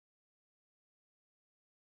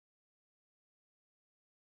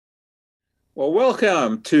Well,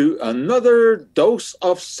 welcome to another dose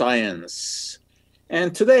of science.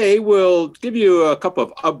 And today we'll give you a couple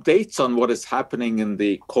of updates on what is happening in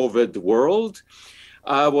the COVID world.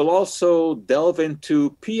 We'll also delve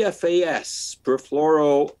into PFAS,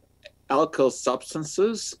 perfluoroalkyl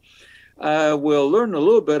substances. We'll learn a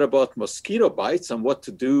little bit about mosquito bites and what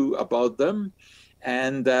to do about them,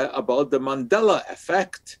 and about the Mandela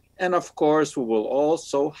Effect. And of course, we will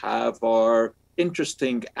also have our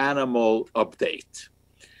interesting animal update.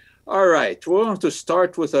 All right, we're going to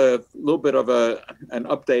start with a little bit of an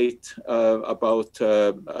update about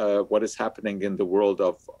what is happening in the world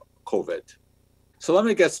of COVID. So let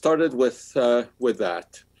me get started with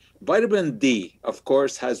that. Vitamin D, of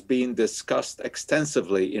course, has been discussed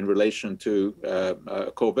extensively in relation to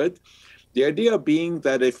COVID. The idea being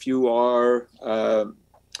that if you are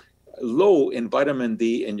low in vitamin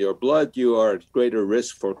D in your blood, you are at greater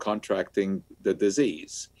risk for contracting the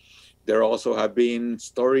disease. There also have been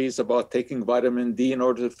stories about taking vitamin D in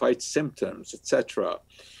order to fight symptoms, etc.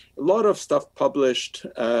 A lot of stuff published.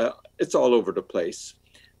 It's all over the place.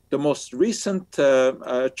 The most recent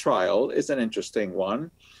trial is an interesting one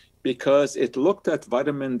because it looked at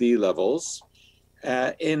vitamin D levels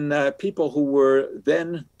in people who were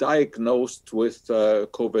then diagnosed with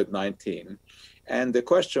COVID-19. And the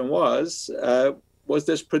question was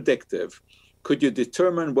this predictive? Could you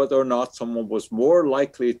determine whether or not someone was more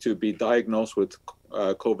likely to be diagnosed with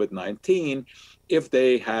COVID-19 if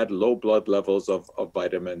they had low blood levels of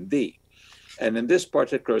vitamin D? And in this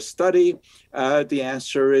particular study, the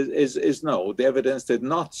answer is no. The evidence did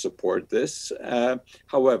not support this.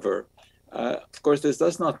 However, of course, this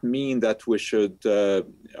does not mean that we should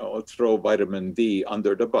throw vitamin D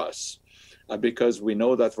under the bus. Because we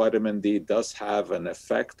know that vitamin D does have an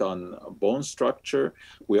effect on bone structure.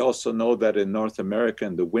 We also know that in North America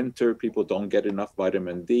in the winter, people don't get enough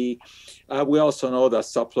vitamin D. We also know that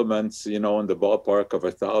supplements, in the ballpark of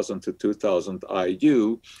 1,000 to 2,000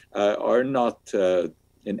 IU are not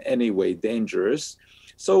in any way dangerous.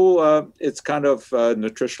 So it's kind of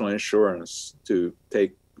nutritional insurance to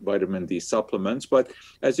take vitamin D supplements. But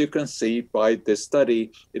as you can see by this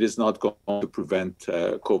study, it is not going to prevent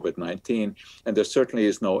COVID-19. And there certainly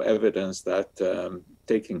is no evidence that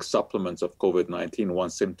taking supplements of COVID-19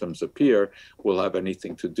 once symptoms appear will have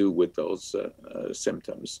anything to do with those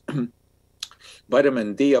symptoms.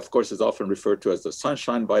 Vitamin D, of course, is often referred to as the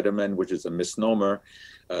sunshine vitamin, which is a misnomer.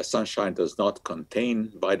 Sunshine does not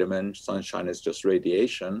contain vitamin. Sunshine is just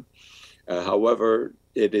radiation. However,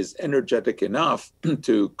 it is energetic enough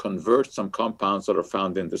to convert some compounds that are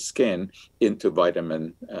found in the skin into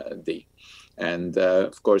vitamin D. And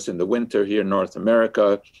of course, in the winter here in North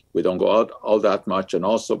America, we don't go out all that much. And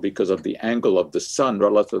also because of the angle of the sun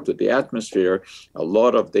relative to the atmosphere, a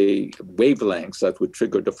lot of the wavelengths that would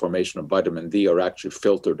trigger the formation of vitamin D are actually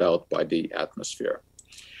filtered out by the atmosphere.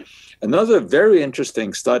 Another very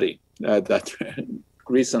interesting study that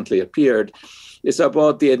recently appeared is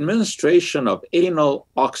about the administration of anal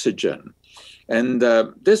oxygen. And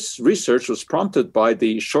this research was prompted by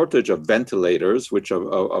the shortage of ventilators, which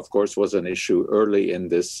of course was an issue early in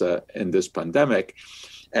this pandemic.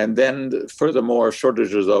 And then furthermore,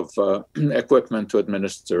 shortages of equipment to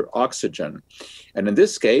administer oxygen. And in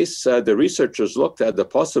this case, the researchers looked at the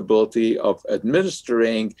possibility of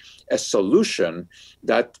administering a solution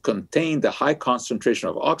that contained a high concentration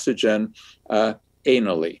of oxygen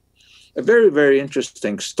anally. A very, very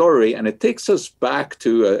interesting story, and it takes us back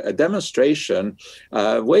to a demonstration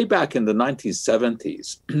way back in the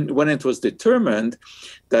 1970s when it was determined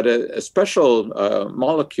that a special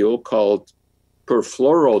molecule called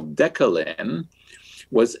perfluoroalkyl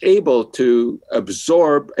was able to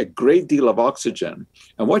absorb a great deal of oxygen.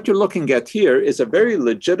 And what you're looking at here is a very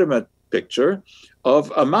legitimate picture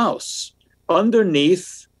of a mouse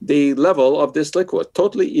underneath the level of this liquid,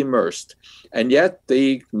 totally immersed. And yet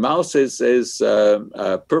the mouse is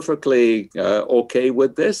perfectly okay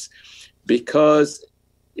with this because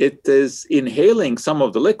it is inhaling some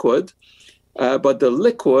of the liquid, but the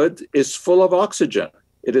liquid is full of oxygen.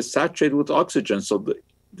 It is saturated with oxygen. So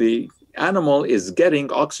the animal is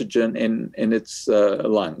getting oxygen in its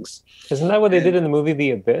lungs. Isn't that what they did in the movie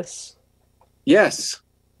The Abyss? Yes,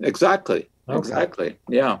 exactly. Okay. Exactly.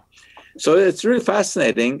 Yeah. So it's really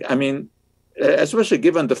fascinating. I mean, especially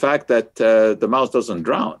given the fact that the mouse doesn't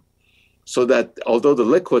drown. So that although the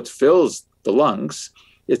liquid fills the lungs,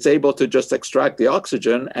 it's able to just extract the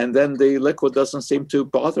oxygen and then the liquid doesn't seem to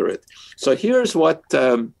bother it. So here's what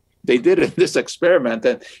they did in this experiment.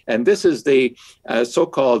 And this is the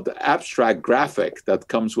so-called abstract graphic that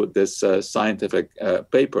comes with this scientific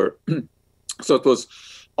paper. So it was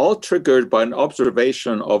all triggered by an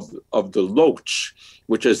observation of the loach,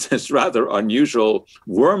 which is this rather unusual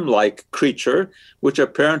worm-like creature, which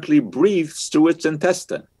apparently breathes through its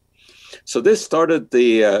intestine. So this started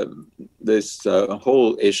this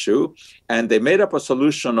whole issue, and they made up a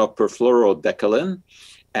solution of perfluoroalkyl.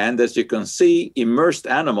 And as you can see, immersed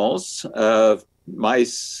animals,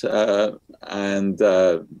 mice and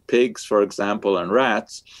pigs, for example, and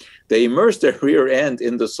rats, they immersed their rear end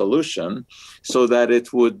in the solution so that it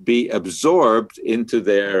would be absorbed into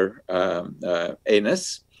their anus.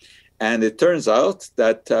 And it turns out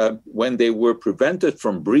that when they were prevented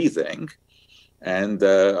from breathing, and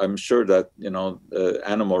I'm sure that, you know,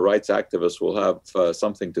 animal rights activists will have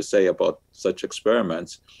something to say about such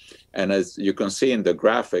experiments. And as you can see in the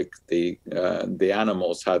graphic, the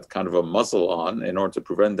animals had kind of a muzzle on in order to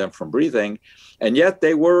prevent them from breathing, and yet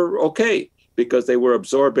they were okay because they were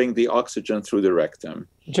absorbing the oxygen through the rectum.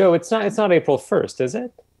 Joe, it's not April 1st, is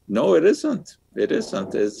it? No, it isn't. It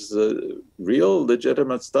isn't. It's a real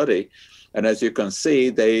legitimate study. And as you can see,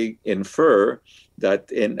 they infer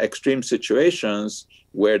that in extreme situations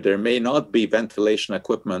where there may not be ventilation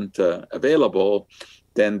equipment available,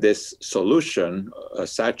 then this solution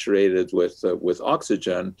saturated with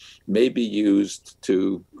oxygen may be used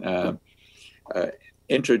to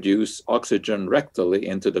introduce oxygen rectally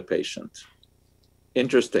into the patient.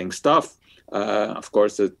 Interesting stuff. Of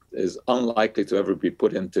course, it is unlikely to ever be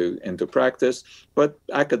put into practice, but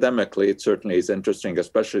academically, it certainly is interesting,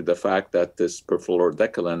 especially the fact that this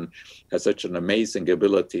perfluoroalkyl has such an amazing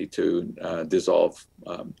ability to dissolve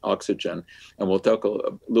oxygen. And we'll talk a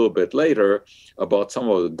little bit later about some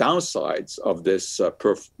of the downsides of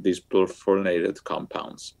these perfluorinated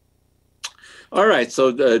compounds. All right,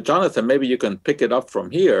 so Jonathan, maybe you can pick it up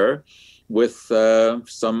from here with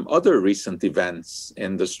some other recent events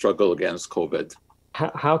in the struggle against COVID.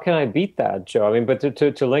 How can I beat that, Joe? I mean, but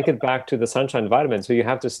to link it back to the sunshine vitamin, so you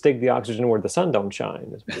have to stick the oxygen where the sun don't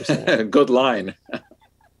shine, is what you're saying. Good line.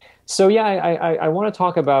 So yeah, I want to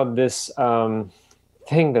talk about this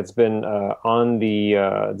thing that's been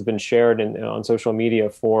it's been shared on social media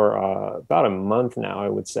for about a month now, I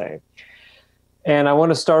would say. And I want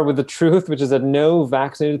to start with the truth, which is that no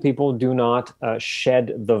vaccinated people do not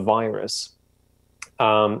shed the virus.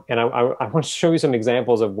 And I want to show you some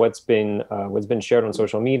examples of what's been shared on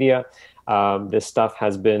social media. This stuff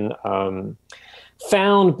has been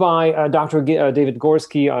found by Dr. David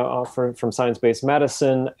Gorski from Science-Based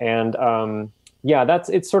Medicine. And yeah,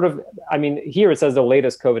 it's sort of, I mean, here it says the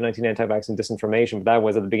latest COVID-19 anti-vaccine disinformation, but that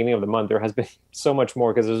was at the beginning of the month. There has been so much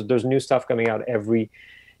more because there's new stuff coming out every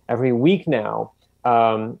week now.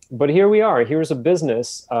 But here we are. Here's a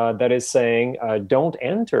business that is saying, don't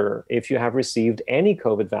enter if you have received any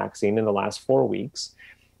COVID vaccine in the last 4 weeks.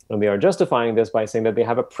 And they are justifying this by saying that they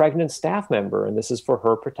have a pregnant staff member, and this is for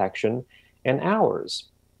her protection and ours.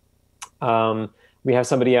 We have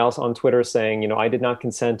somebody else on Twitter saying, you know, I did not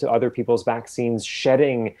consent to other people's vaccines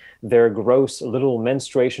shedding their gross little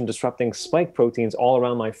menstruation disrupting spike proteins all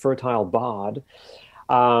around my fertile bod.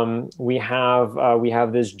 We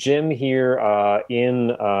have this gym here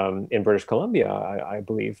in British Columbia, I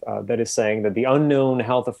believe, that is saying that the unknown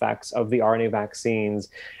health effects of the RNA vaccines,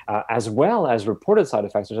 as well as reported side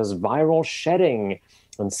effects such as viral shedding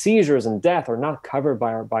and seizures and death, are not covered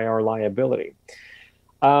by our liability.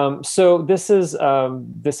 So this is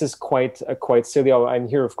quite silly. And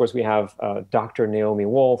here, of course, we have Dr. Naomi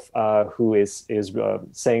Wolf, who is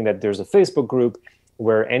saying that there's a Facebook group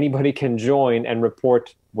where anybody can join and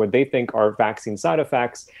report what they think are vaccine side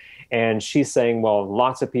effects. And she's saying, well,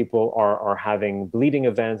 lots of people are having bleeding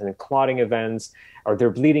events and clotting events, or they're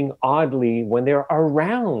bleeding oddly when they're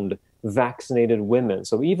around vaccinated women.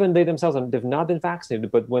 So even they themselves have not been vaccinated,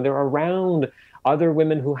 but when they're around other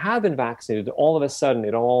women who have been vaccinated, all of a sudden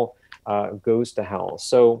it all goes to hell.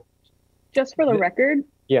 So just for the record,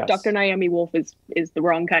 yes. Dr. Naomi Wolf is the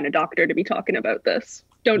wrong kind of doctor to be talking about this.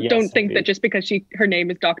 Don't think that just because her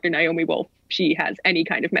name is Dr. Naomi Wolf, she has any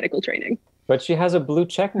kind of medical training. But she has a blue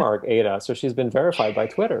check mark, Ada, so she's been verified by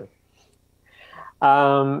Twitter. So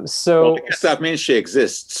well, I guess that means she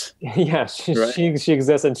exists. Yeah, she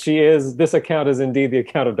exists, and this account is indeed the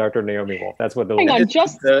account of Dr. Naomi Wolf. That's what the hang on,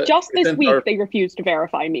 just this week they refused to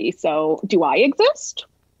verify me. So do I exist?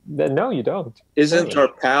 No, you don't. Isn't our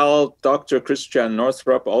pal Dr. Christian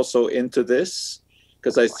Northrup also into this?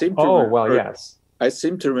 Because I seem to well, yes. I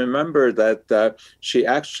seem to remember that she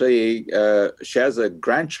actually she has a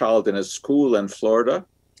grandchild in a school in Florida.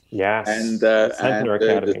 Yes, and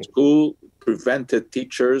the school prevented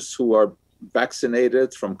teachers who are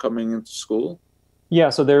vaccinated from coming into school. Yeah,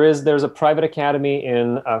 so there's a private academy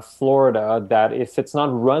in Florida that, if it's not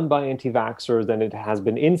run by anti-vaxxers, then it has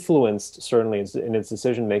been influenced, certainly in its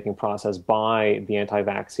decision-making process, by the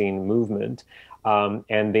anti-vaccine movement.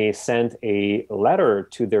 And they sent a letter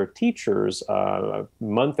to their teachers a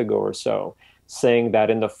month ago or so, saying that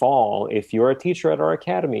in the fall, if you're a teacher at our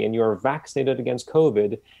academy and you're vaccinated against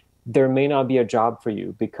COVID, there may not be a job for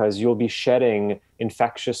you because you'll be shedding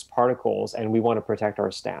infectious particles, and we want to protect our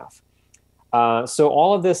staff. So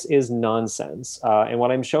all of this is nonsense. And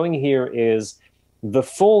what I'm showing here is the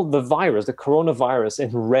virus, the coronavirus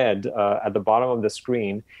in red at the bottom of the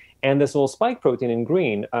screen, and this little spike protein in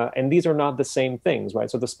green. And these are not the same things,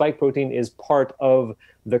 right? So the spike protein is part of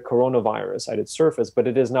the coronavirus at its surface, but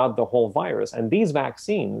it is not the whole virus. And these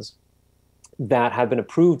vaccines that have been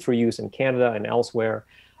approved for use in Canada and elsewhere,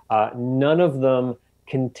 none of them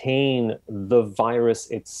contain the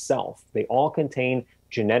virus itself. They all contain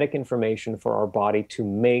genetic information for our body to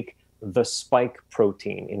make the spike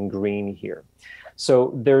protein in green here.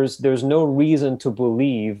 So there's no reason to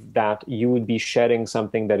believe that you would be shedding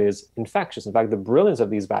something that is infectious. In fact, the brilliance of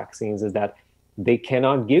these vaccines is that they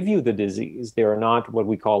cannot give you the disease. They are not what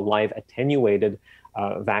we call live attenuated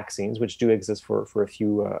vaccines, which do exist for a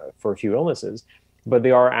few illnesses, but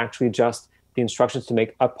they are actually just the instructions to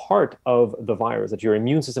make a part of the virus that your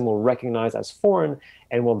immune system will recognize as foreign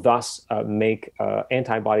and will thus make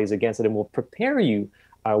antibodies against it, and will prepare you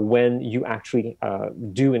when you actually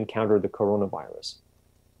do encounter the coronavirus.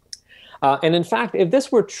 And in fact, if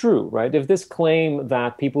this were true, right, if this claim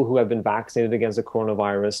that people who have been vaccinated against the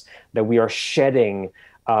coronavirus, that we are shedding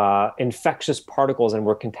infectious particles and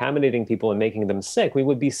we're contaminating people and making them sick, we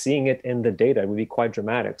would be seeing it in the data. It would be quite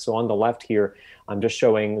dramatic. So on the left here, I'm just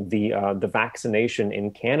showing the vaccination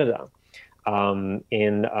in Canada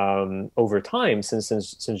over time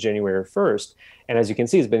since January 1st. And as you can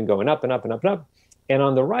see, it's been going up and up and up and up. And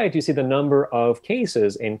on the right, you see the number of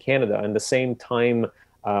cases in Canada, and the same time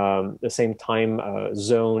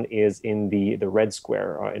zone is in the red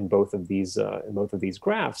square in both of these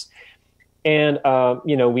graphs. And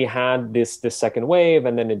we had this second wave,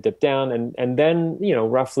 and then it dipped down, and then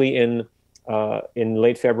roughly in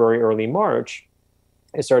late February, early March,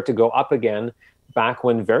 it started to go up again, back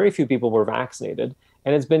when very few people were vaccinated.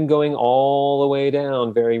 And it's been going all the way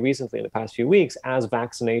down very recently in the past few weeks as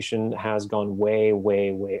vaccination has gone way,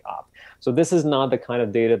 way, way up. So this is not the kind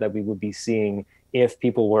of data that we would be seeing if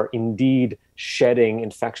people were indeed shedding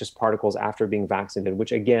infectious particles after being vaccinated,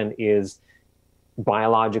 which again is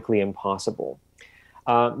biologically impossible.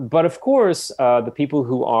 But of course, the people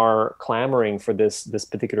who are clamoring for this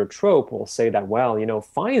particular trope will say that, well,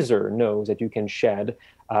 Pfizer knows that you can shed,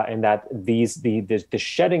 and that the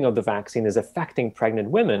shedding of the vaccine is affecting pregnant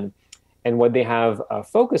women. And what they have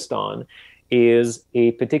focused on is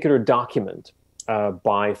a particular document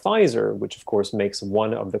by Pfizer, which of course makes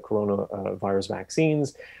one of the coronavirus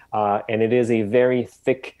vaccines. And it is a very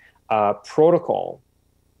thick protocol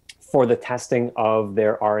for the testing of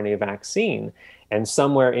their RNA vaccine. And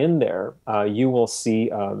somewhere in there, you will see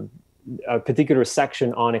a particular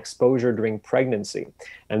section on exposure during pregnancy.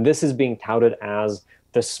 And this is being touted as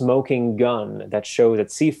the smoking gun that shows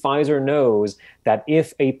that, see, Pfizer knows that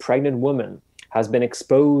if a pregnant woman has been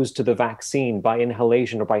exposed to the vaccine by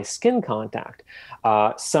inhalation or by skin contact,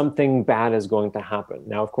 something bad is going to happen.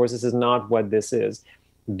 Now, of course, this is not what this is.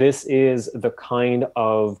 This is the kind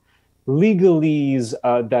of legalese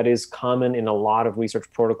that is common in a lot of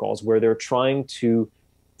research protocols, where they're trying to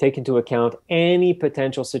take into account any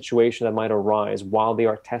potential situation that might arise while they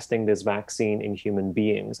are testing this vaccine in human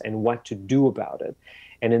beings and what to do about it.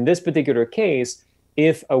 And in this particular case,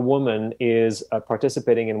 if a woman is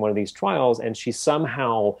participating in one of these trials and she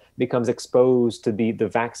somehow becomes exposed to the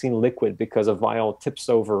vaccine liquid because a vial tips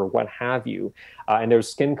over or what have you, and there's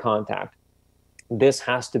skin contact, this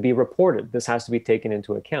has to be reported. This has to be taken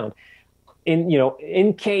into account.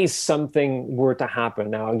 In case something were to happen.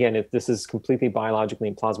 Now, again, if this is completely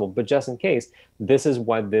biologically implausible, but just in case, this is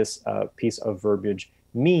what this piece of verbiage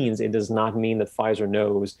means. It does not mean that Pfizer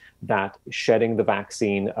knows that shedding the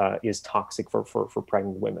vaccine is toxic for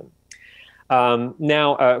pregnant women.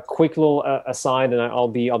 Now, a quick little aside, and I'll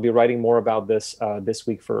be writing more about this this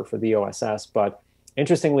week for the OSS. But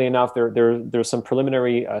interestingly enough, there's some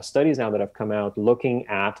preliminary studies now that have come out looking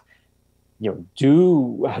at,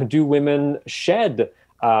 do women shed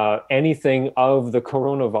anything of the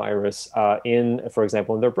coronavirus for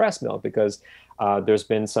example, in their breast milk? Because there's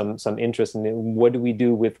been some interest in what do we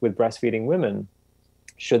do with breastfeeding women?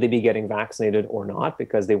 Should they be getting vaccinated or not?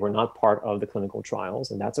 Because they were not part of the clinical trials,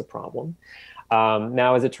 and that's a problem.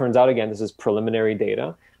 Now, as it turns out, again, this is preliminary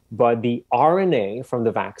data, But the RNA from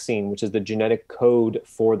the vaccine, which is the genetic code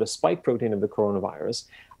for the spike protein of the coronavirus,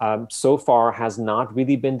 so far has not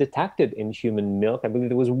really been detected in human milk. I believe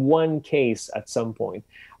there was one case at some point.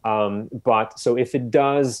 But so if it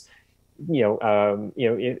does,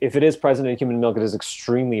 if it is present in human milk, it is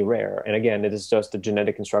extremely rare. And again, it is just the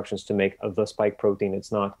genetic instructions to make the spike protein.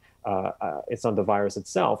 It's not the virus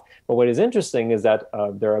itself. But what is interesting is that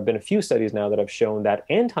there have been a few studies now that have shown that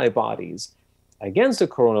antibodies against the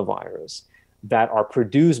coronavirus that are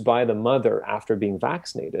produced by the mother after being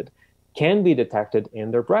vaccinated can be detected in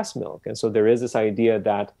their breast milk. And so there is this idea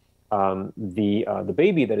that the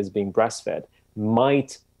baby that is being breastfed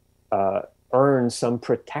might earn some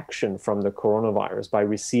protection from the coronavirus by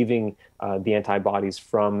receiving the antibodies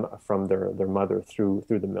from their mother through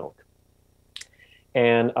the milk.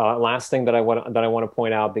 And last thing that I want to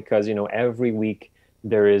point out, because every week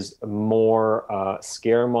there is more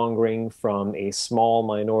scaremongering from a small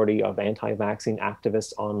minority of anti-vaccine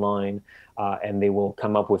activists online, and they will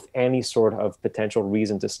come up with any sort of potential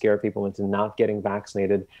reason to scare people into not getting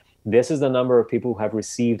vaccinated. This is the number of people who have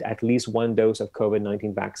received at least one dose of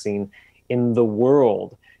COVID-19 vaccine in the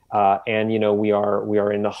world. And we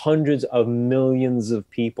are in the hundreds of millions of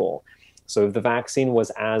people. So if the vaccine was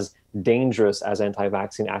as dangerous as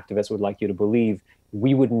anti-vaccine activists would like you to believe,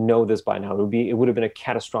 we would know this by now. It would have been a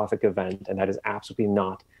catastrophic event, and that is absolutely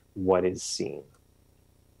not what is seen.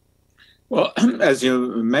 Well, as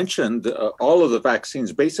you mentioned, all of the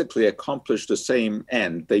vaccines basically accomplish the same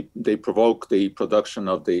end. They provoke the production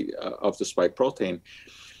of the spike protein,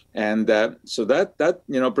 and so that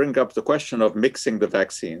brings up the question of mixing the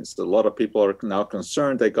vaccines. A lot of people are now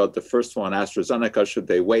concerned. They got the first one, AstraZeneca. Should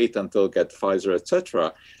they wait until get Pfizer,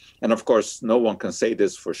 etc.? And of course, no one can say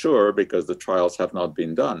this for sure because the trials have not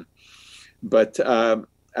been done. But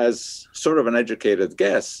as sort of an educated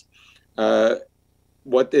guess,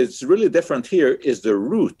 what is really different here is the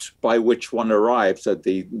route by which one arrives at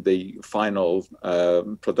the final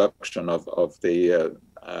production of the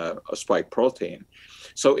spike protein.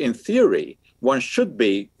 So in theory, one should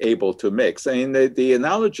be able to mix. I mean, the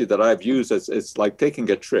analogy that I've used is like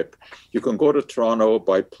taking a trip. You can go to Toronto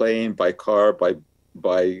by plane, by car, by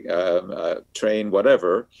train,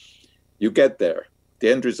 whatever. You get there. The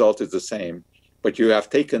end result is the same, but you have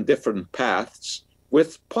taken different paths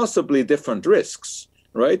with possibly different risks,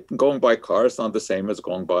 right? Going by car is not the same as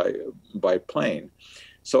going by plane.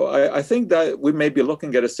 So I think that we may be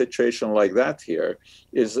looking at a situation like that here,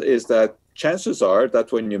 is that chances are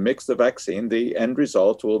that when you mix the vaccine, the end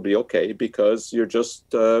result will be okay because you're just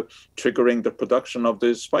triggering the production of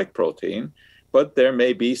the spike protein. But there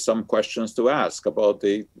may be some questions to ask about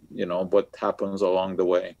what happens along the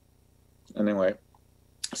way. Anyway,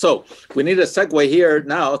 so we need a segue here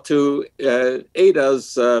now to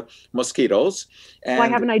Ada's mosquitoes. And well,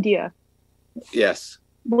 I have an idea. Yes.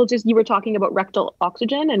 You were talking about rectal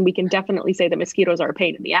oxygen, and we can definitely say that mosquitoes are a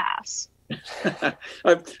pain in the ass.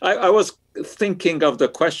 I was thinking of the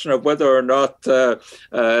question of whether or not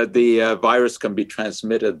the virus can be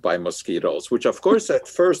transmitted by mosquitoes, which of course at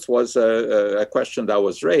first was a question that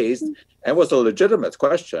was raised and was a legitimate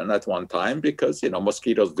question at one time because,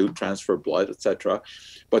 mosquitoes do transfer blood, etc.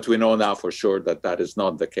 But we know now for sure that that is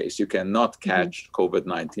not the case. You cannot catch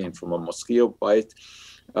COVID-19 from a mosquito bite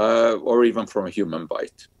or even from a human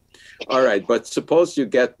bite. All right, but suppose you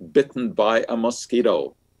get bitten by a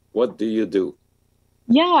mosquito. What do you do?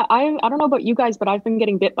 Yeah, I don't know about you guys, but I've been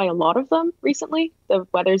getting bit by a lot of them recently. The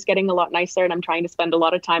weather's getting a lot nicer and I'm trying to spend a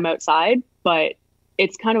lot of time outside, but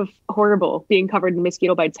it's kind of horrible being covered in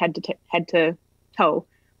mosquito bites head to toe.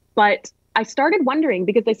 But I started wondering,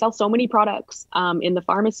 because they sell so many products in the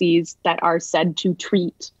pharmacies that are said to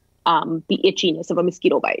treat the itchiness of a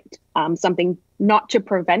mosquito bite, something not to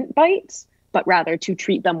prevent bites, but rather to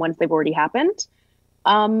treat them once they've already happened.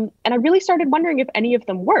 And I really started wondering if any of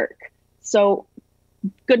them work. So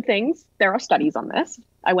good things, there are studies on this.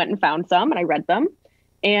 I went and found some and I read them.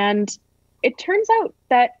 And it turns out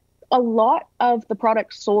that a lot of the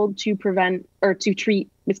products sold to prevent or to treat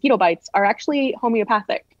mosquito bites are actually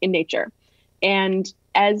homeopathic in nature. And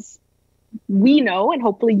as we know, and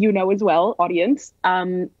hopefully you know as well, audience,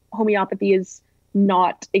 homeopathy is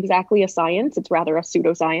not exactly a science. It's rather a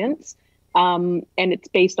pseudoscience. And it's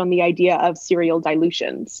based on the idea of serial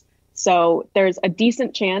dilutions. So there's a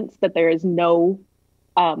decent chance that there is no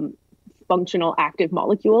functional active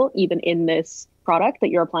molecule even in this product that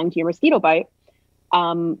you're applying to your mosquito bite.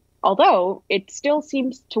 Although it still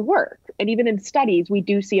seems to work. And even in studies, we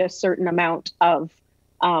do see a certain amount of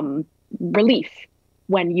relief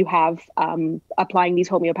when you have applying these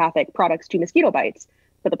homeopathic products to mosquito bites.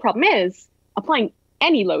 But the problem is applying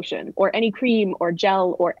any lotion or any cream or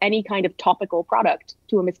gel or any kind of topical product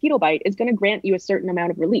to a mosquito bite is going to grant you a certain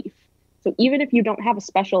amount of relief. So even if you don't have a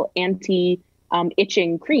special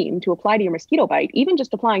anti-itching cream to apply to your mosquito bite, even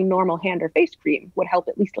just applying normal hand or face cream would help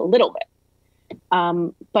at least a little bit.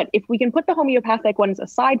 But if we can put the homeopathic ones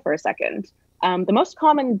aside for a second, the most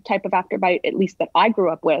common type of afterbite, at least that I grew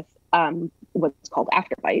up with, was called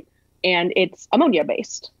AfterBite, and it's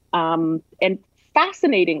ammonia-based. And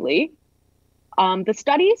fascinatingly, the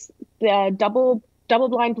studies, the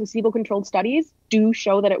double-blind placebo-controlled studies do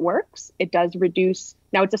show that it works. It does reduce.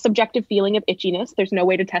 Now, it's a subjective feeling of itchiness. There's no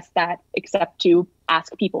way to test that except to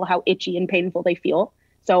ask people how itchy and painful they feel.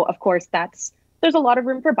 So, of course, there's a lot of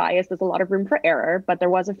room for bias. There's a lot of room for error, but there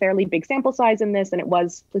was a fairly big sample size in this, and it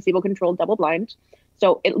was placebo-controlled double-blind.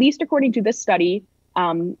 So at least according to this study,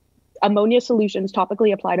 ammonia solutions,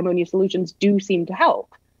 topically applied ammonia solutions, do seem to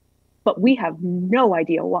help. But we have no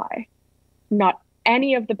idea why. Not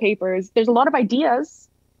any of the papers. There's a lot of ideas,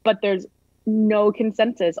 but there's no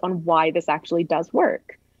consensus on why this actually does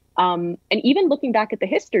work. And even looking back at the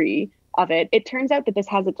history of it, it turns out that this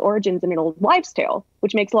has its origins in an old wives' tale,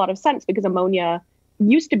 which makes a lot of sense because ammonia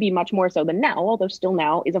used to be much more so than now, although still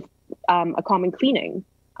now is a common cleaning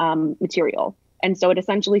material. And so it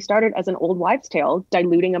essentially started as an old wives' tale,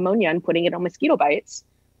 diluting ammonia and putting it on mosquito bites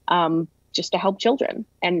just to help children.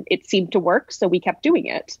 And it seemed to work, so we kept doing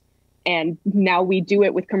it. And now we do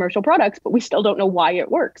it with commercial products, but we still don't know why it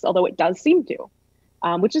works, although it does seem to,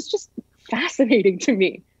 which is just fascinating to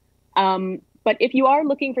me. But if you are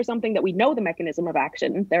looking for something that we know the mechanism of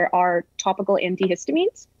action, there are topical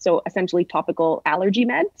antihistamines, so essentially topical allergy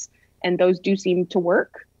meds, and those do seem to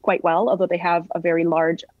work quite well, although they have a very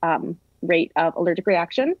large rate of allergic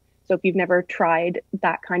reaction. So if you've never tried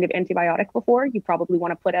that kind of antibiotic before, you probably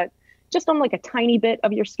want to put it just on like a tiny bit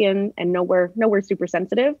of your skin and nowhere super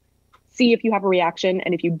sensitive. See if you have a reaction,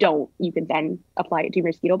 and if you don't, you can then apply it to your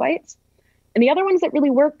mosquito bites. And the other ones that really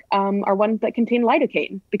work are ones that contain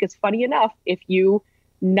lidocaine, because funny enough, if you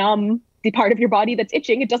numb the part of your body that's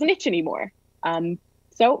itching, it doesn't itch anymore.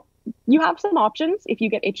 So you have some options if you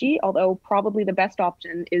get itchy, although probably the best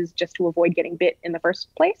option is just to avoid getting bit in the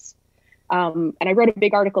first place. And I wrote a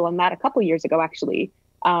big article on that a couple years ago, actually.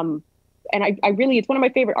 And I really, it's one of my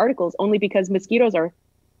favorite articles, only because mosquitoes are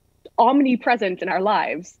omnipresent in our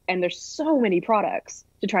lives, and there's so many products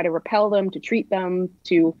to try to repel them, to treat them,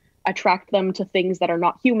 to attract them to things that are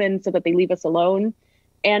not human so that they leave us alone.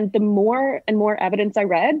 And the more and more evidence I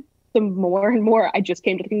read, the more and more I just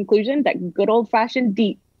came to the conclusion that good old-fashioned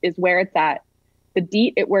DEET is where it's at. The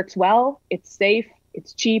DEET, it works well, it's safe,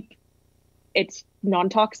 it's cheap, it's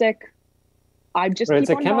non-toxic. I just keep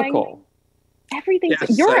it's a on chemical. buying everything.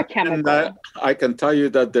 Yes, You're a chemical. And, I can tell you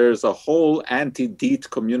that there's a whole anti-DEET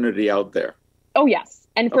community out there. Oh, yes.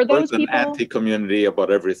 And for those people, an anti-community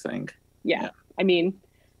about everything. Yeah. I mean,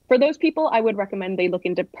 for those people, I would recommend they look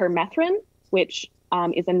into permethrin, which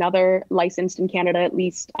is another licensed in Canada, at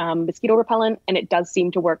least, mosquito repellent. And it does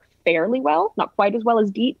seem to work fairly well, not quite as well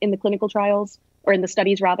as DEET in the clinical trials, or in the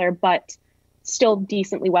studies rather, but still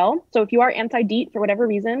decently well. So if you are anti-DEET for whatever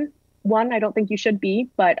reason, one, I don't think you should be,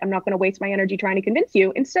 but I'm not going to waste my energy trying to convince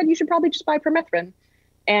you. Instead, you should probably just buy permethrin.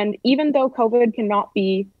 And even though COVID cannot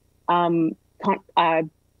be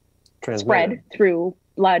spread through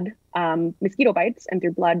blood mosquito bites and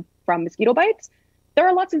through blood from mosquito bites, there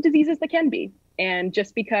are lots of diseases that can be. And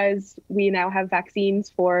just because we now have vaccines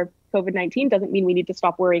for COVID-19 doesn't mean we need to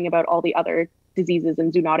stop worrying about all the other diseases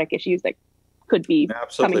and zoonotic issues that could be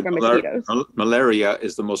coming from mosquitoes. Malaria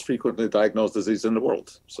is the most frequently diagnosed disease in the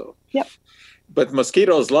world. So, yep. But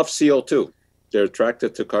mosquitoes love CO2. They're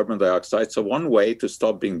attracted to carbon dioxide. So one way to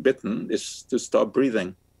stop being bitten is to stop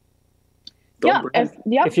breathing.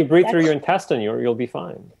 If you breathe through your intestine, you'll be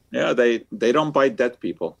fine. Yeah, they don't bite dead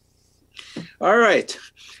people. All right,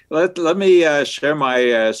 let me share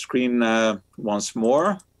my screen once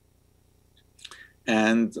more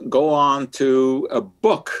and go on to a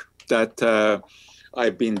book that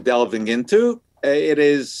I've been delving into. It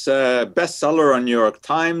is a bestseller on New York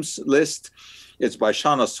Times list. It's by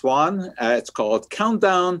Shauna Swan. It's called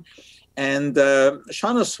Countdown. And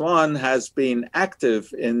Shauna Swan has been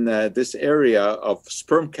active in this area of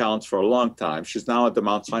sperm counts for a long time. She's now at the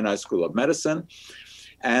Mount Sinai School of Medicine.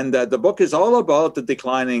 And the book is all about the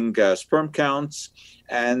declining sperm counts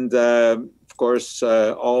and, of course,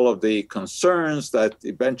 all of the concerns that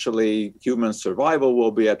eventually human survival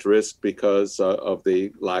will be at risk because of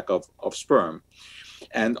the lack of sperm.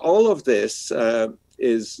 And all of this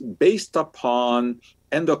is based upon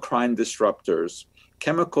endocrine disruptors,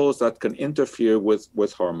 chemicals that can interfere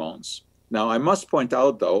with hormones. Now, I must point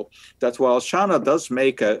out, though, that while Shana does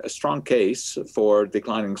make a strong case for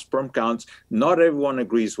declining sperm counts, not everyone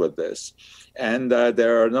agrees with this. And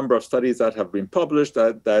there are a number of studies that have been published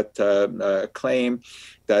that claim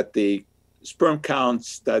that the sperm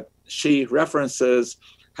counts that she references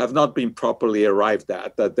have not been properly arrived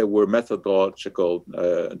at, that there were methodological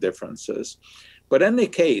differences. But in any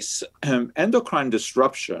case, endocrine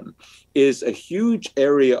disruption is a huge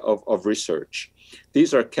area of research.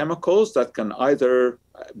 These are chemicals that can either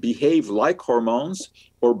behave like hormones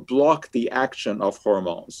or block the action of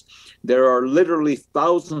hormones. There are literally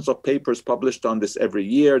thousands of papers published on this every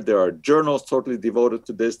year. There are journals totally devoted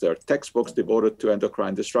to this. There are textbooks devoted to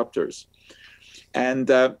endocrine disruptors.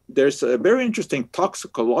 And there's a very interesting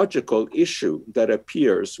toxicological issue that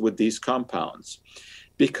appears with these compounds,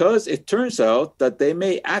 because it turns out that they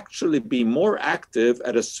may actually be more active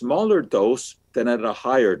at a smaller dose than at a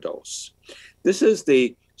higher dose. This is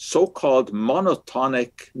the so-called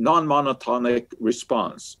monotonic, non-monotonic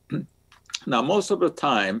response. Now, most of the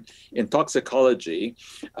time in toxicology,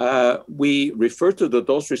 we refer to the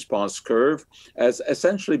dose-response curve as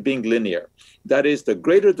essentially being linear. That is, the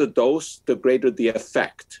greater the dose, the greater the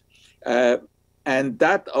effect. And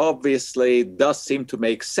that obviously does seem to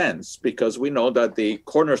make sense, because we know that the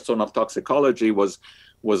cornerstone of toxicology was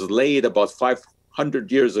laid about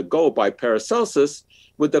 500 years ago by Paracelsus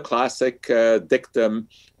with the classic dictum,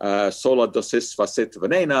 sola dosis facit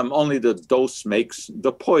venenum, only the dose makes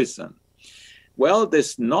the poison. Well,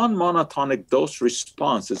 this non-monotonic dose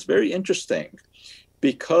response is very interesting,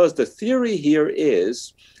 because the theory here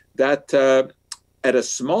is that at a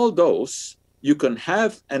small dose, you can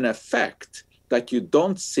have an effect that you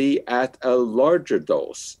don't see at a larger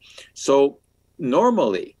dose. So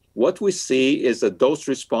normally, what we see is a dose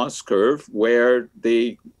response curve where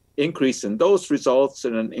the increase in dose results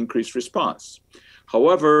in an increased response.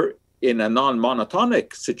 However, in a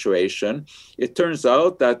non-monotonic situation, it turns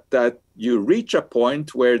out that you reach a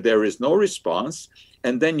point where there is no response,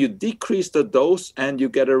 and then you decrease the dose and you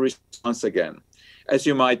get a response again. As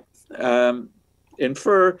you might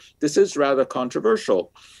infer, this is rather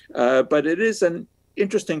controversial, but it is an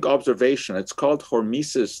interesting observation. It's called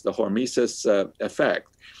hormesis, the hormesis effect.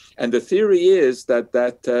 And the theory is that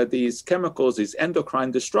these chemicals, these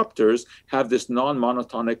endocrine disruptors, have this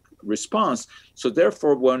non-monotonic response. So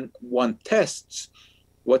therefore, when one tests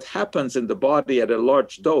what happens in the body at a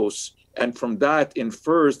large dose, and from that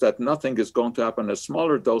infers that nothing is going to happen at a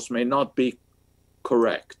smaller dose, may not be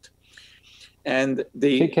correct. And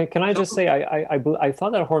the can I just say, I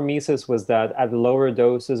thought that hormesis was that at lower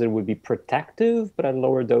doses it would be protective, but at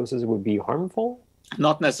lower doses it would be harmful?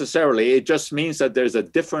 Not necessarily. It just means that there's a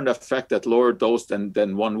different effect at lower dose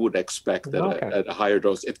than one would expect at a higher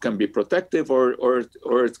dose. It can be protective or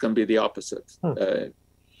it can be the opposite.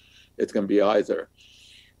 It can be either.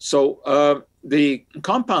 So the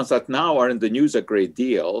compounds that now are in the news a great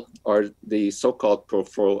deal are the so-called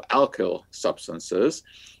polyfluoroalkyl substances.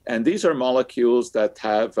 And these are molecules that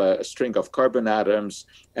have a string of carbon atoms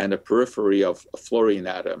and a periphery of fluorine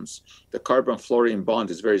atoms. The carbon-fluorine bond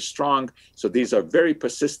is very strong, so these are very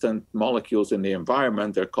persistent molecules in the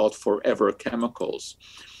environment. They're called forever chemicals.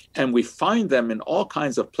 And we find them in all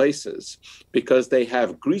kinds of places because they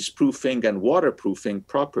have grease-proofing and waterproofing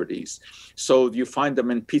properties. So you find them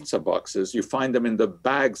in pizza boxes, you find them in the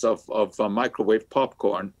bags of microwave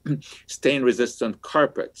popcorn, stain-resistant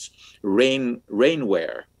carpets,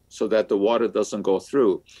 rainwear, so that the water doesn't go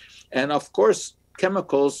through. And of course,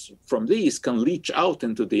 chemicals from these can leach out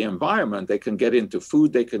into the environment. They can get into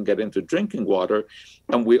food, they can get into drinking water,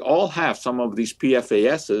 and we all have some of these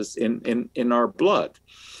PFASs in our blood.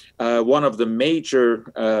 One of the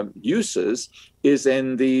major uses is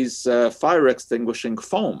in these fire extinguishing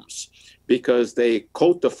foams, because they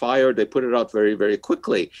coat the fire, they put it out very, very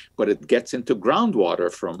quickly, but it gets into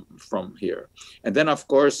groundwater from here. And then, of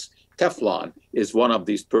course, Teflon is one of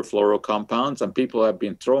these perfluoro compounds, and people have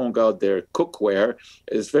been throwing out their cookware.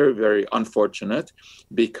 It's very, very unfortunate,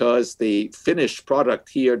 because the finished product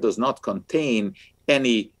here does not contain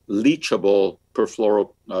any leachable perfluoro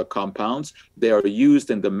compounds. They are used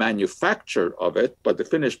in the manufacture of it, but the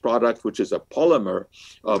finished product, which is a polymer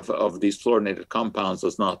of these fluorinated compounds,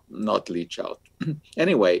 does not leach out.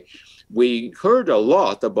 Anyway, we heard a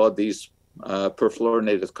lot about these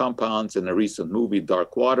perfluorinated compounds in a recent movie,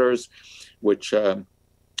 Dark Waters, which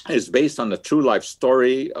is based on the true life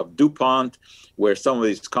story of DuPont, where some of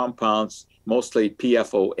these compounds, mostly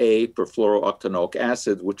PFOA, perfluorooctanoic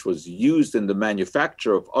acid, which was used in the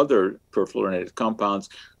manufacture of other perfluorinated compounds,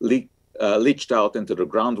 leached out into the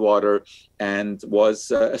groundwater and was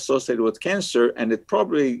associated with cancer. And it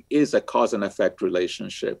probably is a cause and effect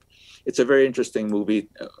relationship. it's a very interesting movie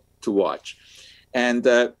to watch. And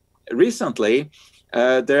recently,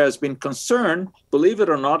 there has been concern, believe it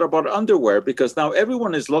or not, about underwear, because now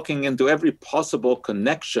everyone is looking into every possible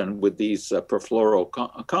connection with these perfluoro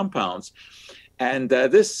compounds. And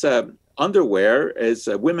this underwear is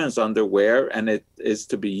women's underwear, and it is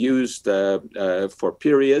to be used for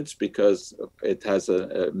periods because it has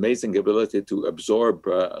an amazing ability to absorb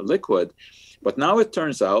liquid. But now it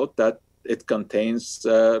turns out that it contains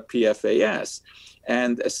PFAS.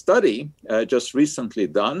 And a study just recently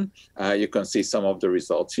done, you can see some of the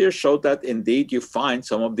results here, showed that indeed you find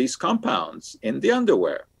some of these compounds in the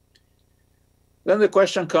underwear. Then the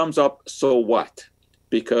question comes up, so what?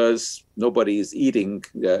 Because nobody is eating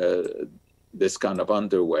this kind of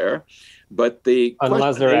underwear. But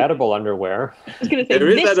unless they're edible underwear. I was going to say, there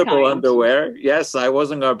is edible underwear. Yes, I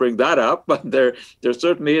wasn't going to bring that up, but there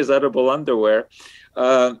certainly is edible underwear,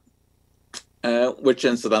 which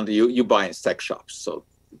incidentally you buy in sex shops. So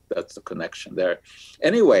that's the connection there.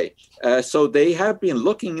 Anyway, so they have been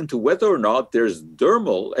looking into whether or not there's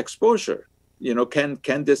dermal exposure. You know,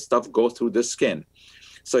 can this stuff go through the skin?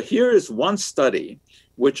 So here is one study,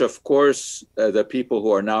 which of course the people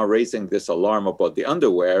who are now raising this alarm about the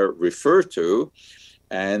underwear refer to,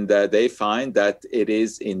 and they find that it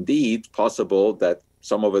is indeed possible that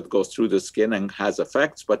some of it goes through the skin and has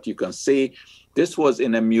effects. But you can see this was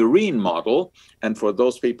in a murine model, and for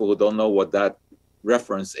those people who don't know what that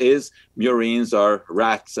reference is, murines are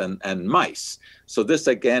rats and mice. So this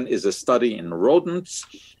again is a study in rodents,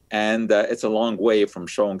 and it's a long way from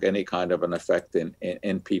showing any kind of an effect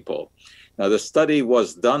in people. Now, the study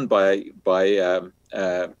was done by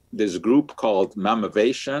this group called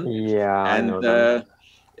Mammivation. Yeah, and I know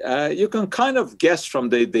that. You can kind of guess from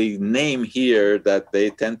the name here that they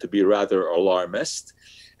tend to be rather alarmist,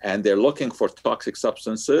 and they're looking for toxic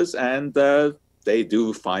substances, and they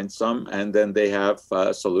do find some, and then they have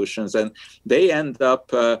solutions, and they end up,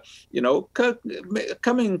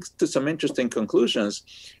 coming to some interesting conclusions.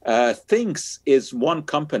 Thinks is one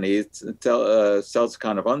company sells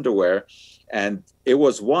kind of underwear, and it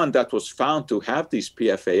was one that was found to have these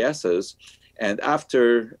PFASs. And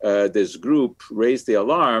after this group raised the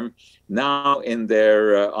alarm, now in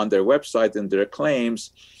their on their website, in their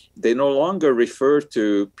claims, they no longer refer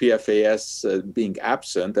to PFAS being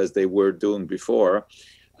absent as they were doing before.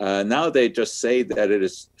 Now they just say that it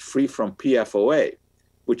is free from PFOA,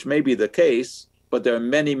 which may be the case, but there are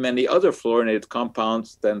many, many other fluorinated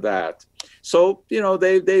compounds than that. So, you know,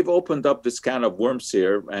 they've opened up this can of worms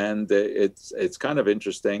here, and it's kind of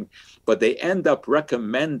interesting, but they end up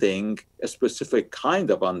recommending a specific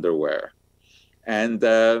kind of underwear. And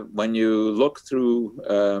when you look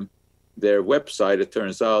through their website, it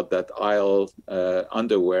turns out that Isle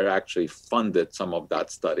Underwear actually funded some of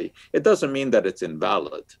that study. It doesn't mean that it's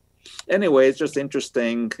invalid. Anyway, it's just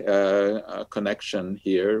interesting connection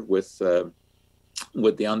here with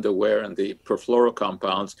the underwear and the perfluoro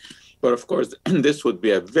compounds. But of course, this would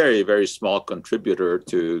be a very, very small contributor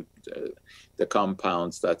to the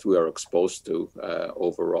compounds that we are exposed to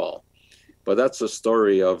overall. But that's the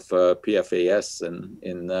story of PFAS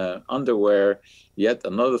in underwear. Yet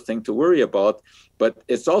another thing to worry about. But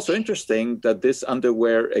it's also interesting that this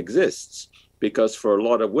underwear exists, because for a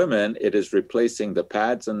lot of women, it is replacing the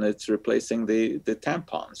pads and it's replacing the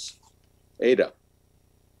tampons. Ada,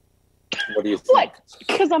 what do you think? What?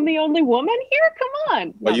 Because I'm the only woman here? Come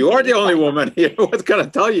on. Well, you are the only woman here. What can I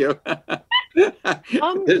tell you?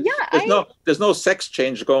 There's no sex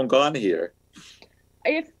change going on here.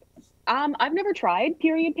 I've never tried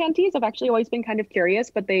period panties. I've actually always been kind of curious,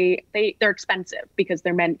 but they're expensive because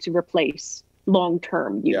they're meant to replace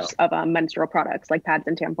long-term use of menstrual products like pads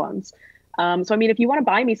and tampons. So, I mean, if you want to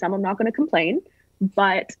buy me some, I'm not going to complain.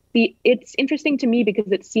 But it's interesting to me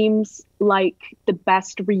because it seems like the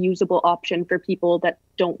best reusable option for people that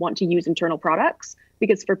don't want to use internal products.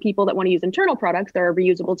 Because for people that want to use internal products, there are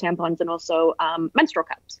reusable tampons and also menstrual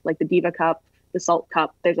cups, like the Diva Cup, the Salt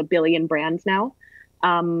Cup. There's a billion brands now.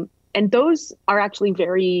 And those are actually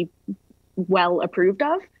very well approved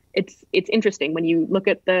of. It's interesting when you look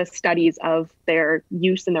at the studies of their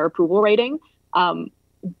use and their approval rating.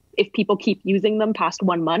 If people keep using them past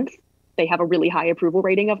 1 month, they have a really high approval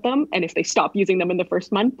rating of them. And if they stop using them in the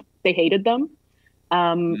first month, they hated them,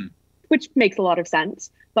 which makes a lot of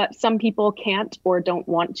sense. But some people can't or don't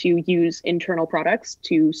want to use internal products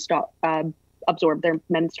to stop absorb their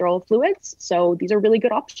menstrual fluids. So these are really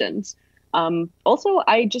good options. Also,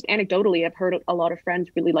 I just anecdotally have heard a lot of friends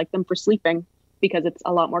really like them for sleeping because it's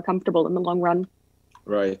a lot more comfortable in the long run.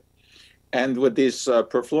 Right. And with these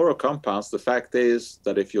perfluoro compounds, the fact is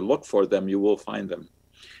that if you look for them, you will find them.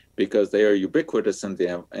 because they are ubiquitous in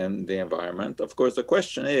the environment. Of course, the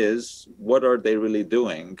question is, what are they really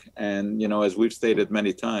doing? And, as we've stated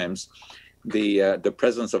many times, the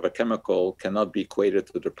presence of a chemical cannot be equated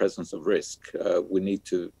to the presence of risk. We need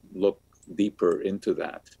to look deeper into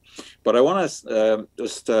that. But I want to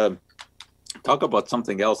just talk about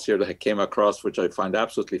something else here that I came across, which I find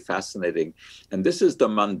absolutely fascinating. And this is the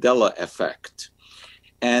Mandela Effect.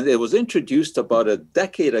 And it was introduced about a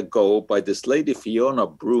decade ago by this lady, Fiona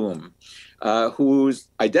Broome, who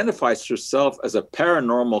identifies herself as a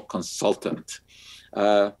paranormal consultant.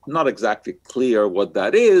 Not exactly clear what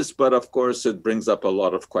that is, but of course it brings up a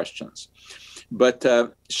lot of questions. But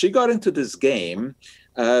she got into this game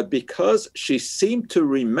because she seemed to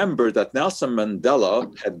remember that Nelson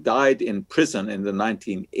Mandela had died in prison in the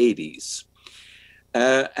 1980s,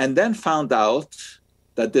 and then found out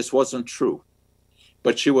that this wasn't true.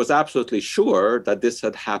 But she was absolutely sure that this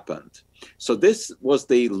had happened. So this was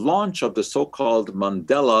the launch of the so-called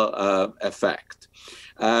Mandela Effect,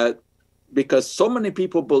 because so many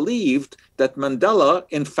people believed that Mandela,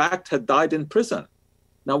 in fact, had died in prison.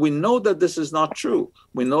 Now, we know that this is not true.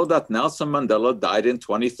 We know that Nelson Mandela died in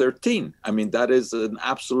 2013. I mean, that is an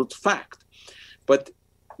absolute fact. But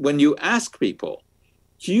when you ask people,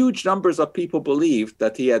 huge numbers of people believed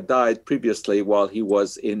that he had died previously while he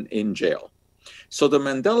was in jail. So the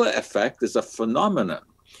Mandela Effect is a phenomenon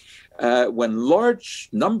when large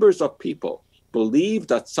numbers of people believe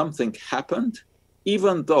that something happened,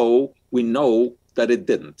 even though we know that it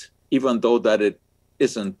didn't, even though that it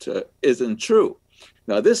isn't true.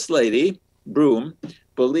 Now, this lady, Broome,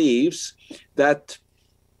 believes that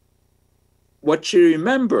what she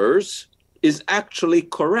remembers is actually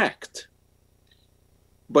correct.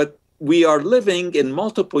 But we are living in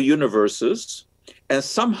multiple universes, and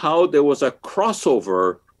somehow there was a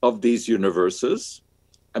crossover of these universes.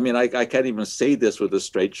 I mean, I can't even say this with a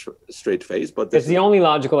straight face, but it's the only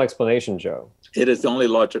logical explanation, Joe. It is the only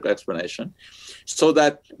logical explanation. So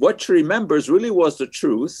that what she remembers really was the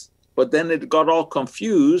truth, but then it got all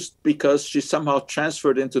confused because she somehow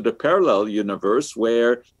transferred into the parallel universe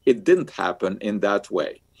where it didn't happen in that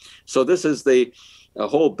way. So this is the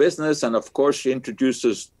whole business. And of course, she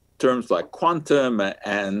introduces terms like quantum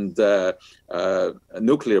and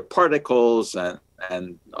nuclear particles and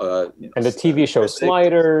the TV show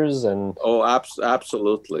Sliders and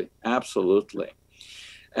absolutely.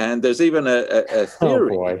 And there's even a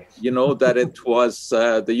theory, that it was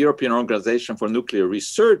the European Organization for Nuclear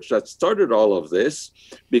Research that started all of this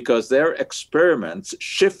because their experiments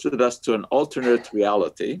shifted us to an alternate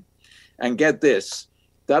reality. And get this,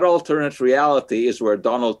 that alternate reality is where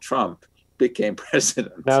Donald Trump became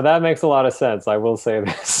president. Now that makes a lot of sense. I will say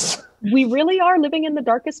this. We really are living in the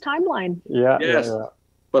darkest timeline. Yeah. Yes. Yeah.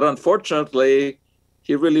 But unfortunately,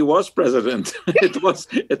 he really was president.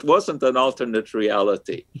 It wasn't an alternate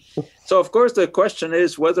reality. So, of course, the question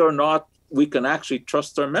is whether or not we can actually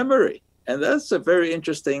trust our memory. And that's a very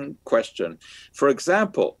interesting question. For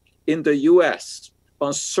example, in the US,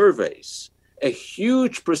 on surveys, a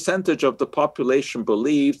huge percentage of the population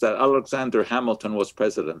believes that Alexander Hamilton was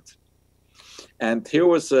president. And here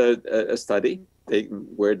was a study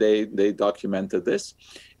where they documented this,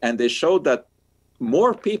 and they showed that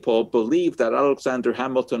more people believe that Alexander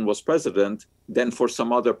Hamilton was president than for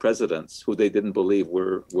some other presidents who they didn't believe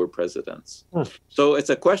were presidents. So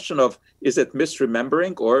it's a question of, is it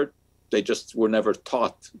misremembering or they just were never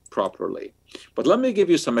taught properly? But let me give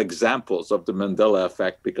you some examples of the Mandela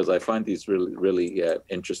Effect because I find these really, really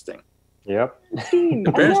interesting. Yep.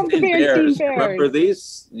 The Bernstein Bears. Remember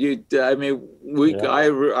these? I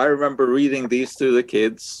remember reading these to the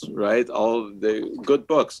kids, right? All the good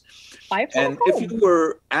books. And if you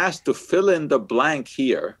were asked to fill in the blank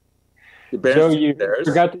here, the Bernstein Bears.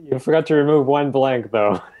 You forgot to remove one blank,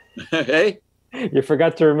 though. Hey? You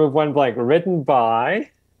forgot to remove one blank. Written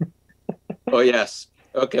by. Oh, yes.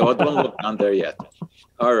 Okay, well, don't look down there yet.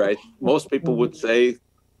 All right. Most people would say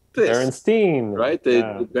this, Bernstein, right?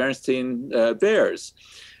 The Bernstein Bears.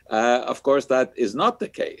 Of course, that is not the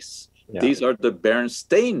case. Yeah. These are the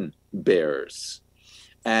Bernstein Bears,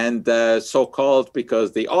 and so-called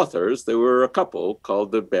because the authors, there were a couple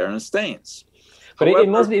called the Berensteins. But however,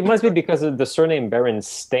 it must be because of the surname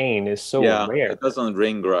Berenstain is so rare. It doesn't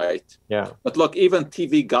ring right. Yeah. But look, even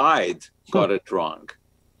TV Guide got it wrong.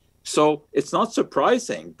 So it's not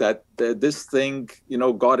surprising that this thing,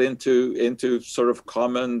 got into sort of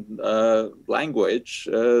common language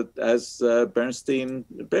as Bernstein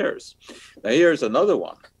Bears. Now here's another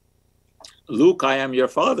one. Luke, I am your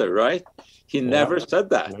father, right? He never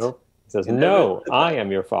said that. No. He says, no, I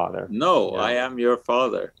am your father. No, I am your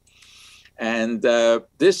father. And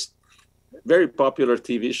this very popular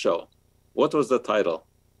TV show. What was the title?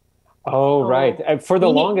 Oh, right. And for the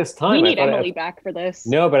longest time, we need Emily back for this.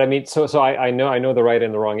 No, but I mean, so I know the right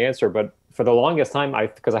and the wrong answer, but for the longest time,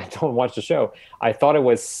 because I don't watch the show, I thought it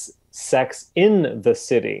was Sex in the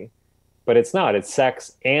City, but it's not. It's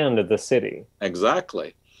Sex and the City.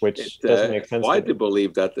 Exactly. Which doesn't make sense. Why do you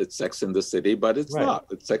believe that it's Sex in the City, but it's not.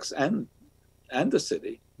 It's Sex and the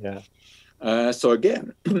City. Yeah. So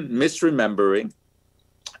again, misremembering.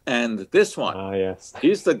 And this one, yes.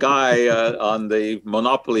 He's the guy on the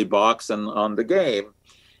Monopoly box and on the game.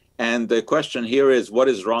 And the question here is, what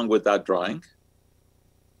is wrong with that drawing?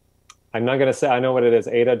 I'm not going to say I know what it is.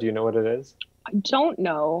 Ada, do you know what it is? I don't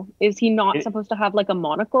know. Is he not supposed to have like a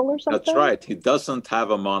monocle or something? That's right. He doesn't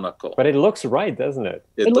have a monocle. But it looks right, doesn't it?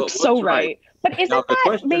 It looks so right. But isn't now, the that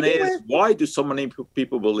question maybe is, why do so many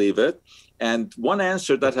people believe it? And one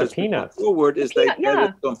answer that has been put forward is they get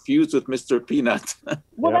it confused with Mr. Peanut.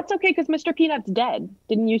 Well, that's okay because Mr. Peanut's dead.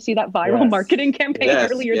 Didn't you see that viral marketing campaign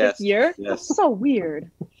earlier this year? Yes. So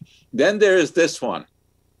weird. Then there is this one.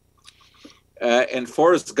 In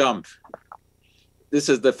Forrest Gump, this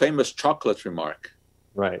is the famous chocolate remark.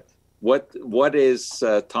 Right. What is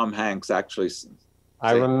Tom Hanks actually saying?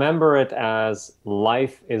 I remember it as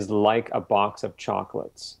life is like a box of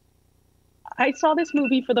chocolates. I saw this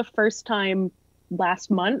movie for the first time last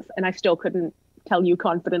month, and I still couldn't tell you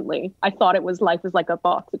confidently. I thought it was life is like a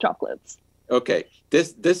box of chocolates. Okay,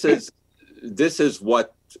 this is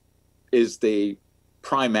what is the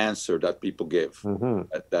prime answer that people give.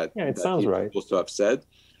 It sounds right. Supposed to have said.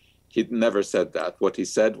 He never said that. What he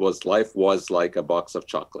said was life was like a box of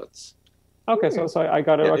chocolates. Okay, so I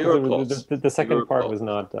got it. Yeah, the second part was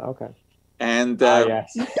not okay. And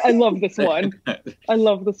yes. I love this one. I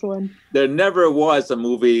love this one. There never was a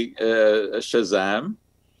movie Shazam,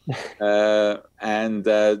 and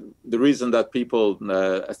the reason that people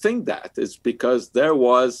think that is because there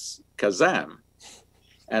was Kazam,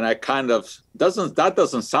 and I kind of doesn't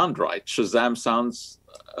sound right. Shazam sounds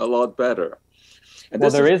a lot better. And well,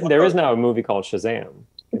 there is now a movie called Shazam.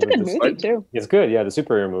 It's a good movie too. It's good, yeah, the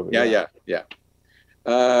superhero movie. Yeah.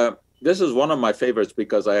 This is one of my favorites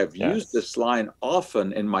because I have used this line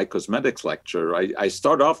often in my cosmetics lecture. I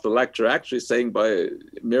start off the lecture actually saying, by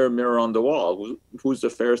mirror, mirror on the wall, who's the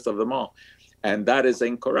fairest of them all? And that is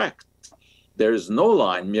incorrect. There is no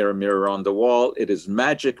line, mirror, mirror on the wall. It is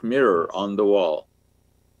magic mirror on the wall.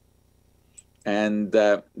 And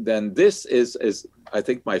then this is, I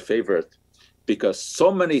think, my favorite, because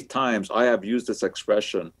so many times I have used this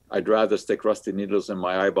expression, I'd rather stick rusty needles in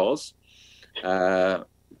my eyeballs. As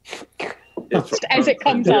it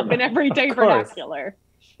comes up in everyday vernacular.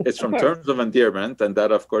 It's from Terms of Endearment, and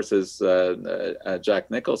that, of course, is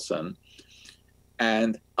Jack Nicholson.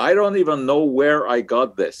 And I don't even know where I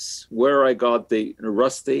got this, where I got the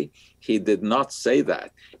rusty. He did not say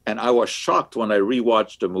that. And I was shocked when I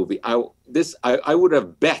rewatched the movie. I would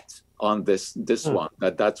have bet on this one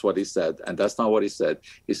that's what he said, and that's not what he said.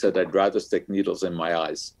 He said, I'd rather stick needles in my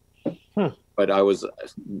eyes. But I was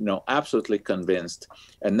absolutely convinced.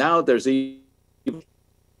 And now there's even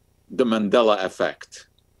the Mandela effect.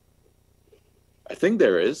 I think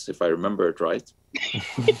there is, if I remember it right.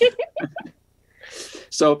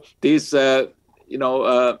 So these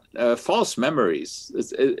false memories,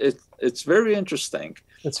 it's very interesting.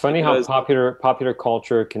 It's funny how popular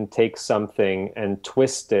culture can take something and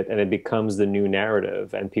twist it, and it becomes the new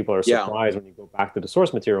narrative. And people are surprised when you go back to the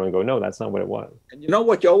source material and go, no, that's not what it was. And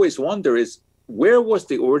what you always wonder is, where was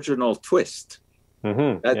the original twist?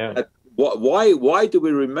 Why do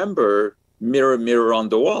we remember mirror, mirror on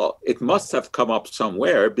the wall? It must have come up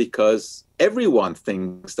somewhere, because everyone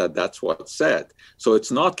thinks that that's what's said. So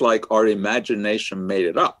it's not like our imagination made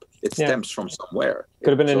it up. It stems from somewhere. Could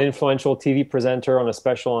have been an influential TV presenter on a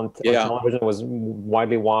special on television that was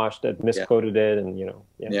widely watched, that misquoted it, and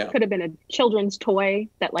Could have been a children's toy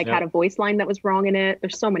that had a voice line that was wrong in it.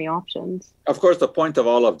 There's so many options. Of course, the point of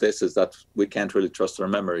all of this is that we can't really trust our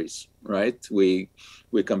memories, right? We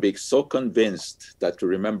can be so convinced that to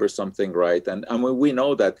remember something right, and we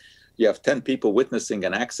know that you have 10 people witnessing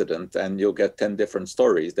an accident, and you'll get 10 different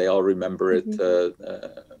stories. They all remember it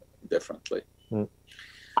differently.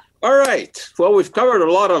 All right. Well, we've covered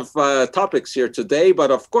a lot of topics here today,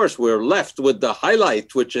 but of course we're left with the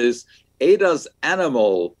highlight, which is Ada's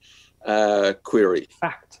animal query.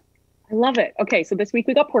 Fact. I love it. Okay, so this week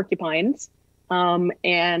we got porcupines,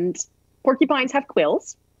 and porcupines have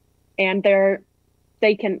quills, and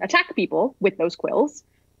they can attack people with those quills,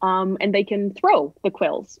 and they can throw the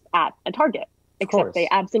quills at a target, except they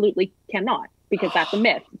absolutely cannot because that's a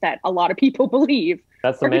myth that a lot of people believe.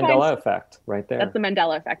 That's the Mandela effect right there. That's the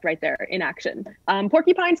Mandela effect right there in action.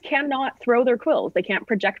 Porcupines cannot throw their quills. They can't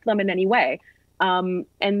project them in any way. And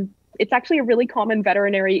it's actually a really common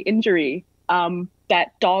veterinary injury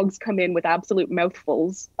that dogs come in with absolute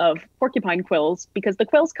mouthfuls of porcupine quills because the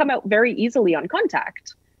quills come out very easily on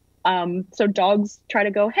contact. So dogs try to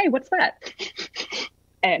go, hey, what's that?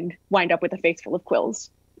 And wind up with a face full of quills.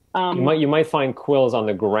 You might find quills on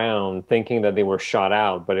the ground thinking that they were shot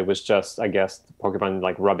out, but it was just, I guess, the porcupine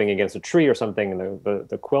like rubbing against a tree or something, and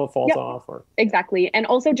the quill falls off. Or exactly. And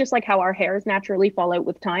also just like how our hairs naturally fall out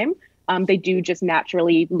with time, they do just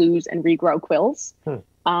naturally lose and regrow quills.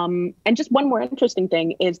 And just one more interesting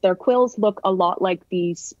thing is their quills look a lot like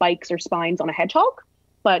the spikes or spines on a hedgehog,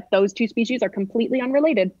 but those two species are completely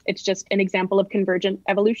unrelated. It's just an example of convergent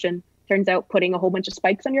evolution. Turns out putting a whole bunch of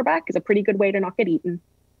spikes on your back is a pretty good way to not get eaten.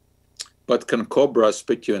 But can cobras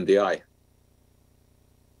spit you in the eye?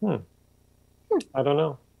 I don't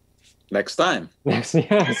know. Next time. Yes.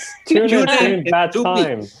 Tune in that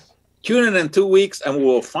time. Tune in 2 weeks and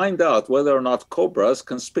we'll find out whether or not cobras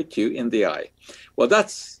can spit you in the eye. Well,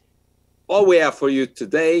 that's all we have for you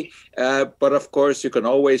today. But of course, you can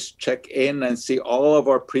always check in and see all of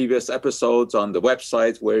our previous episodes on the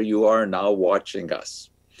website where you are now watching us.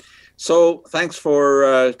 So thanks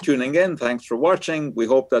for tuning in. Thanks for watching. We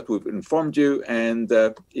hope that we've informed you and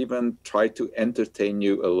even tried to entertain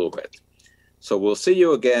you a little bit. So we'll see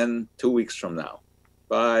you again 2 weeks from now.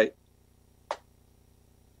 Bye.